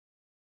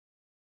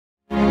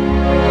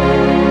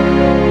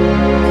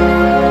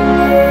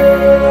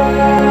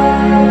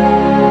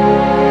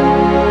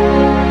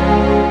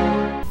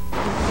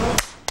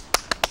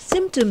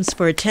Symptoms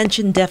for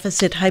attention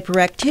deficit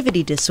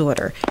hyperactivity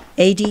disorder,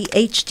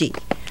 ADHD,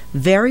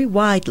 vary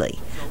widely.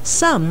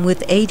 Some with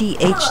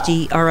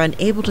ADHD are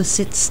unable to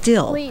sit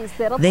still.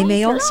 They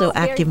may also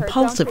act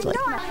impulsively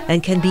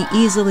and can be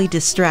easily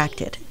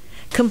distracted.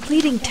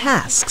 Completing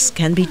tasks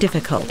can be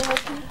difficult.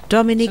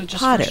 Dominique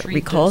Potter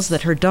recalls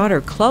that her daughter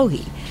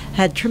Chloe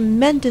had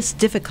tremendous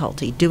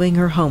difficulty doing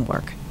her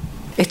homework.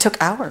 It took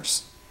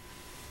hours.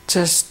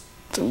 Just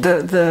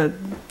the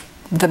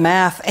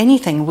math,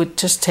 anything would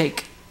just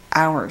take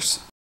hours.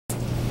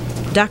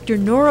 Dr.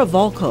 Nora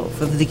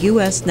Volkov of the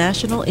U.S.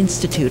 National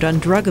Institute on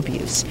Drug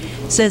Abuse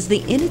says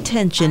the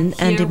inattention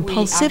and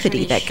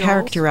impulsivity that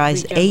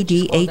characterize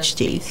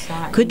ADHD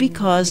could be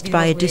caused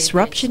by a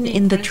disruption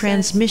in the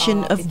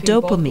transmission of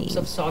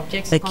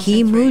dopamine, a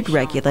key mood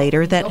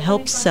regulator that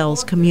helps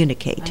cells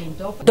communicate.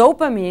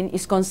 Dopamine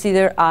is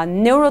considered a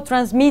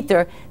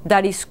neurotransmitter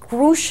that is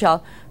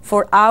crucial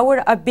for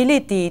our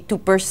ability to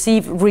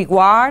perceive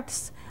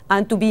rewards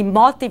and to be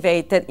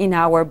motivated in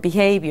our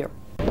behavior.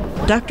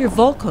 Dr.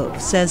 Volkov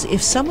says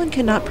if someone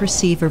cannot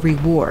perceive a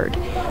reward,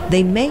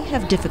 they may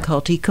have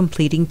difficulty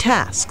completing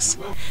tasks.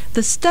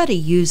 The study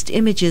used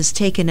images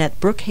taken at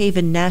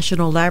Brookhaven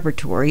National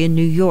Laboratory in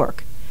New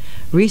York.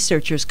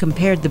 Researchers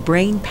compared the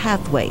brain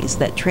pathways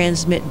that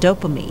transmit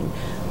dopamine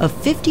of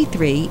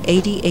 53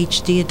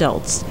 ADHD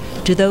adults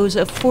to those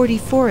of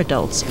 44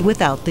 adults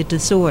without the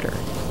disorder.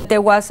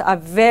 There was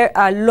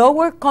a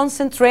lower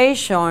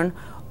concentration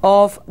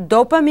of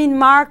dopamine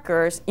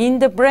markers in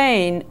the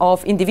brain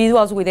of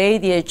individuals with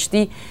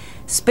ADHD,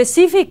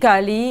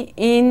 specifically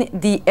in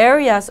the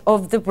areas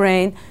of the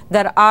brain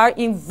that are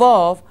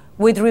involved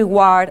with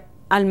reward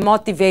and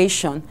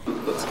motivation.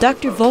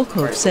 Dr.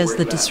 Volkov says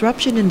the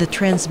disruption in the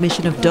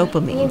transmission of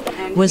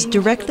dopamine was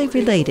directly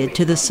related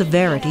to the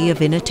severity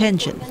of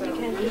inattention.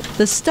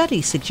 The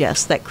study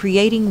suggests that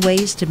creating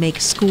ways to make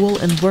school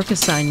and work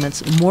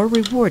assignments more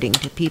rewarding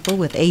to people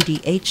with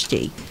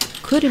ADHD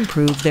could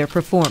improve their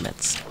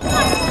performance.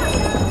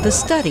 The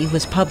study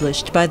was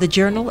published by the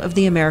Journal of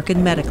the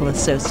American Medical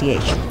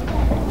Association.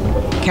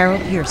 Carol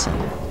Pearson,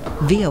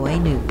 VOA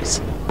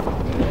News.